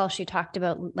last call, she talked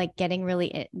about like getting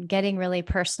really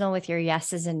personal with your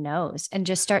yeses and nos, and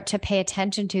just start to pay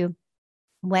attention to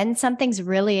when something's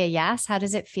really a yes. How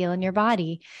does it feel in your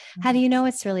body? How do you know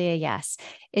it's really a yes?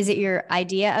 Is it your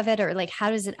idea of it, or like, how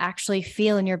does it actually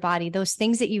feel in your body? Those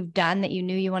things that you've done that you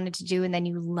knew you wanted to do and then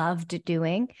you loved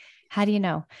doing. How do you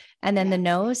know? And then the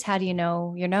nose, how do you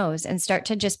know your nose? And start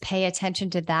to just pay attention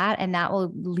to that. And that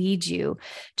will lead you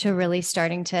to really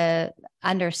starting to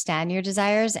understand your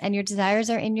desires. And your desires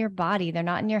are in your body. They're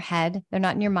not in your head. They're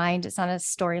not in your mind. It's not a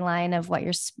storyline of what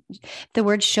the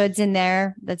word should's in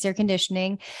there. That's your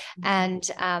conditioning. And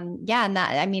and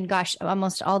that, I mean, gosh,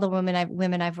 almost all the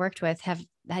women I've worked with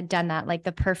had done that, like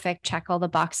the perfect, check all the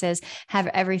boxes, have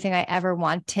everything I ever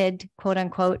wanted, quote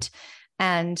unquote,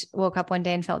 and woke up one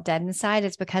day and felt dead inside.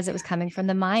 It's because it was coming from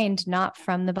the mind, not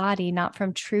from the body, not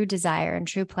from true desire and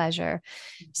true pleasure.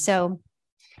 So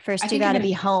first you got to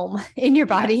be home in your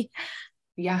body.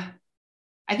 Yeah.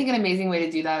 I think an amazing way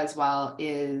to do that as well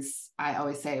is, I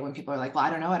always say when people are like, well, I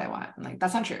don't know what I want, I'm like,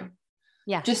 that's not true.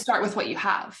 Yeah. Just start with what you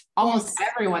have. Almost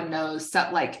everyone knows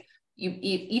that, like you,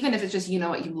 even if it's just, you know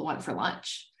what you want for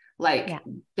lunch. Like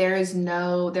there is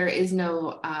no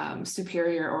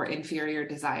superior or inferior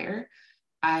desire.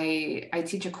 I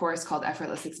teach a course called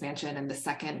Effortless Expansion. And the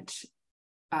second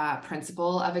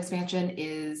principle of expansion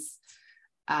is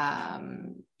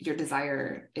your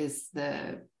desire is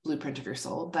the blueprint of your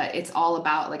soul. But it's all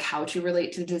about like how to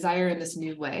relate to desire in this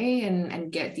new way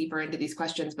and get deeper into these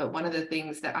questions. But one of the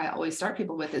things that I always start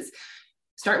people with is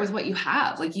start with what you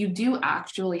have. Like you do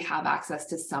actually have access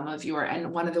to some of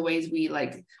and one of the ways we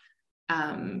like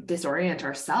disorient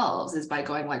ourselves is by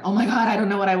going like, oh my God, I don't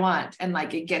know what I want. And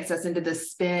like, it gets us into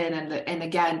this spin and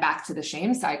again, back to the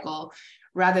shame cycle,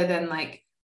 rather than like,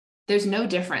 there's no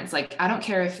difference. Like, I don't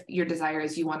care if your desire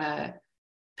is you want to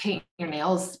paint your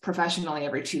nails professionally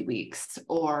every 2 weeks,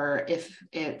 or if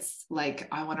it's like,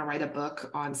 I want to write a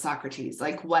book on Socrates,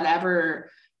 like whatever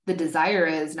the desire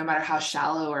is, no matter how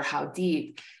shallow or how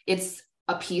deep, it's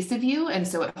a piece of you. And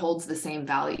so it holds the same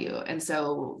value. And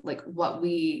so like what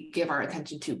we give our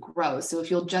attention to grows. So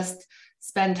if you'll just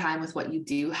spend time with what you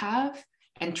do have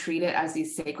and treat it as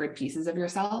these sacred pieces of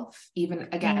yourself, even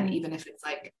if it's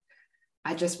like,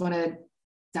 I just want to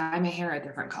dye my hair a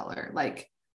different color, like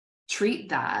treat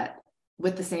that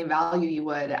with the same value you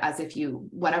would as if you,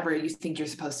 whatever you think you're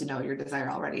supposed to know your desire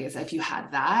already is, if you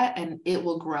had that, and it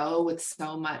will grow with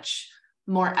so much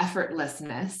more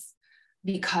effortlessness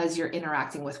because you're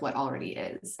interacting with what already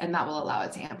is, and that will allow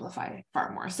it to amplify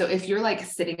far more. So if you're like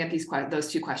sitting at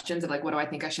those two questions of like, what do I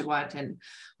think I should want and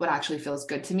what actually feels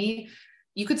good to me,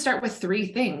 you could start with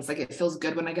 3 things. Like, it feels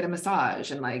good when I get a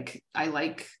massage, and like, I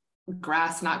like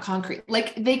grass, not concrete.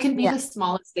 Like, they can be the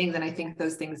smallest things, and I think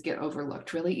those things get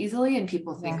overlooked really easily, and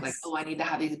people think like, oh, I need to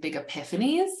have these big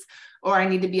epiphanies, or I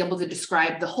need to be able to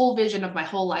describe the whole vision of my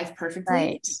whole life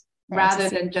perfectly, rather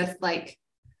than just like,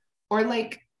 or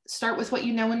like, start with what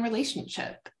you know in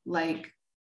relationship. Like,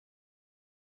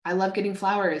 I love getting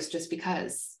flowers just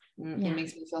because it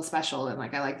makes me feel special, and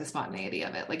like, I like the spontaneity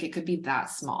of it. Like, it could be that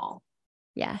small.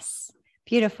 Yes.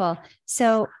 Beautiful.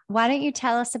 So why don't you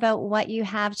tell us about what you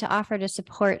have to offer to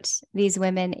support these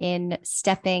women in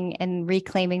stepping and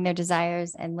reclaiming their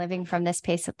desires and living from this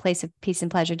place of peace and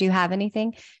pleasure? Do you have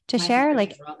anything to share?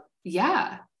 Like,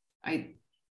 I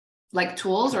like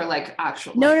tools, or like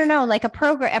actual, no, like a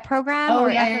program, Oh, or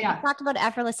yeah. we talked about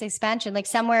effortless expansion, like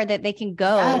somewhere that they can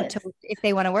go to if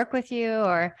they want to work with you,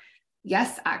 or.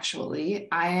 Yes, actually,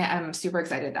 I am super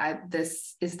excited.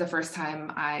 This is the first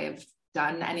time I've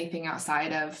done anything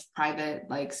outside of private,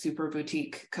 like super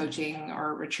boutique coaching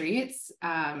or retreats.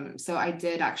 So I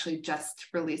did actually just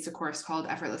release a course called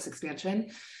Effortless Expansion.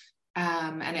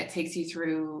 And it takes you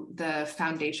through the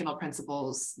foundational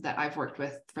principles that I've worked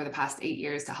with for the past 8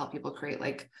 years to help people create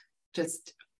like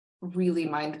just really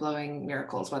mind-blowing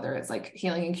miracles, whether it's like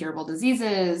healing incurable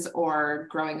diseases, or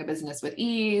growing a business with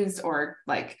ease, or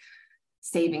like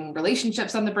saving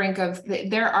relationships on the brink of.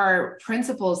 There are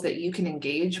principles that you can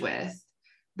engage with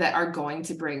that are going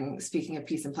to bring, speaking of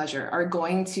peace and pleasure, are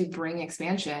going to bring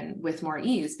expansion with more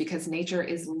ease, because nature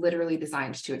is literally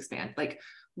designed to expand. Like,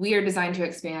 we are designed to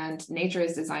expand, nature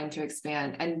is designed to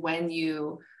expand. And when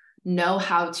you know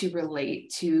how to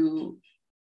relate to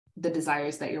the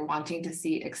desires that you're wanting to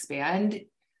see expand,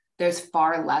 there's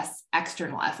far less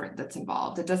external effort that's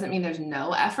involved. It doesn't mean there's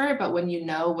no effort, but when you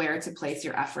know where to place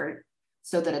your effort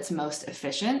so that it's most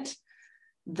efficient,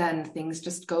 then things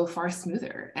just go far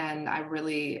smoother. And I'm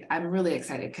really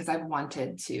excited, because I've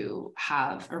wanted to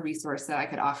have a resource that I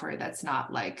could offer that's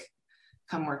not like,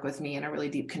 come work with me in a really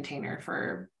deep container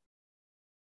for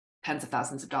tens of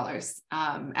thousands of dollars.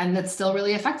 And that's still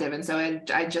really effective. And so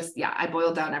I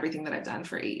boiled down everything that I've done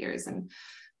for 8 years and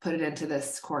put it into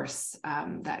this course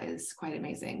that is quite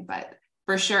amazing. But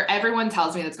for sure, everyone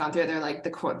tells me that's gone through it, they're like, the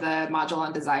module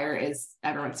on desire is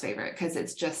everyone's favorite, because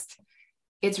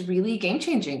it's really game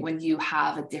changing when you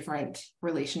have a different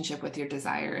relationship with your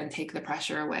desire, and take the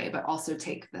pressure away, but also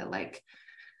take the like,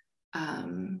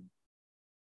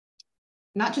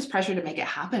 not just pressure to make it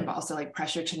happen, but also like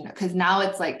pressure to know, because now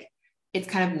it's like, it's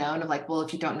kind of known of like, well,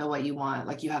 if you don't know what you want,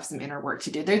 like, you have some inner work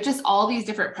to do. There's just all these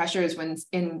different pressures, when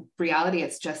in reality,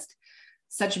 it's just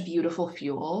such beautiful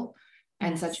fuel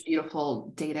and such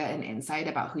beautiful data and insight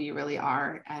about who you really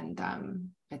are. And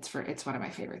it's one of my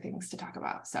favorite things to talk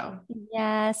about. So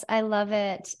yes, I love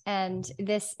it. And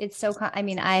it's so, I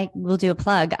mean, I will do a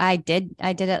plug. I did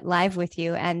it live with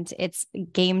you, and it's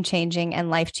game changing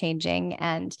and life changing.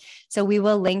 And so we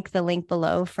will link the link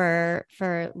below for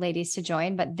ladies to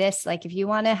join. But this, like, if you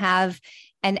want to have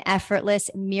an effortless,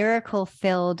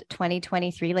 miracle-filled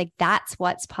 2023, like, that's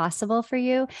what's possible for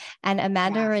you. And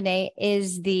Amanda Ranae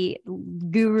is the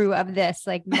guru of this,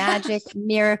 like, magic,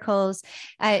 miracles.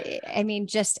 I mean,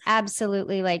 just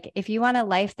absolutely, like, if you want a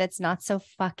life that's not so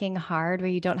fucking hard, where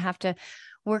you don't have to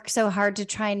work so hard to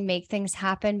try and make things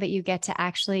happen, but you get to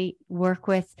actually work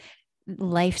with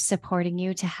life supporting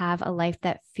you to have a life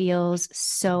that feels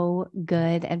so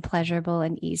good and pleasurable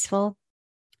and easeful.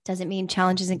 Doesn't mean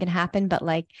challenges isn't going to happen, but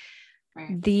like,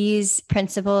 these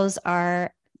principles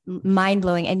are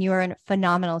mind-blowing, and you're a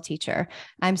phenomenal teacher.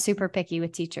 I'm super picky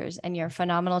with teachers, and you're a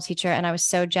phenomenal teacher. And I was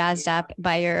so jazzed up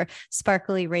by your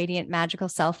sparkly, radiant, magical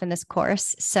self in this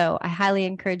course. So I highly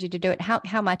encourage you to do it.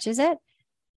 How much is it?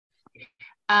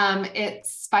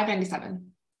 It's $597.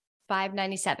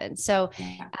 $597. So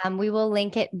we will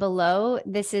link it below.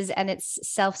 It's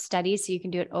self-study, so you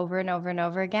can do it over and over and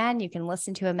over again. You can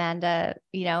listen to Amanda,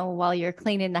 while you're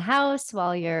cleaning the house,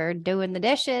 while you're doing the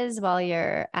dishes, while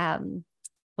you're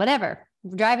whatever,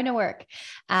 driving to work.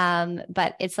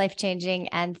 But it's life-changing.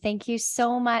 And thank you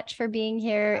so much for being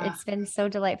here. It's been so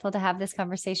delightful to have this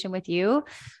conversation with you.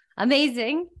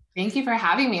 Amazing. Thank you for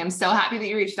having me. I'm so happy that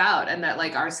you reached out, and that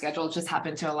like our schedule just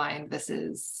happened to align.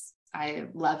 I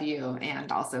love you, and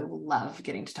also love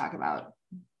getting to talk about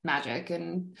magic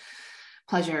and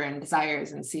pleasure and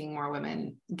desires, and seeing more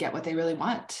women get what they really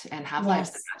want and have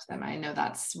lives that match them. I know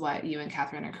that's what you and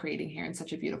Catherine are creating here in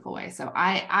such a beautiful way. So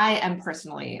I am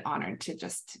personally honored to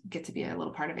just get to be a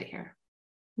little part of it here.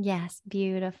 Yes,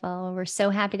 beautiful. We're so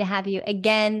happy to have you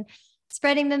again,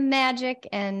 spreading the magic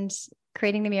and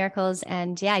creating the miracles.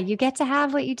 And yeah, you get to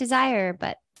have what you desire,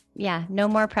 but yeah, no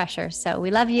more pressure. So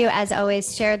we love you. As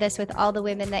always, share this with all the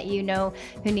women that you know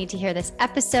who need to hear this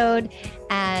episode.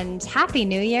 And Happy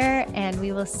New Year. And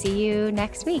we will see you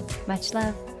next week. Much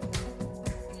love.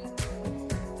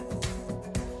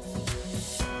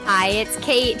 Hi, it's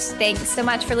Kate. Thanks so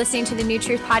much for listening to the New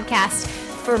Truth podcast.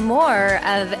 For more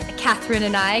of Catherine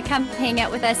and I, come hang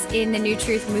out with us in the New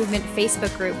Truth Movement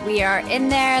Facebook group. We are in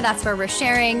there. That's where we're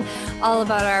sharing all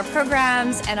about our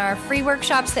programs and our free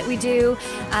workshops that we do.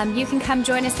 You can come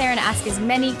join us there and ask as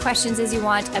many questions as you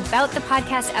want about the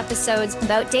podcast episodes,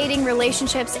 about dating,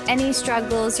 relationships, any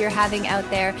struggles you're having out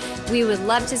there. We would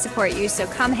love to support you. So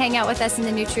come hang out with us in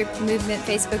the New Truth Movement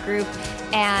Facebook group,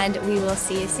 and we will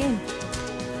see you soon.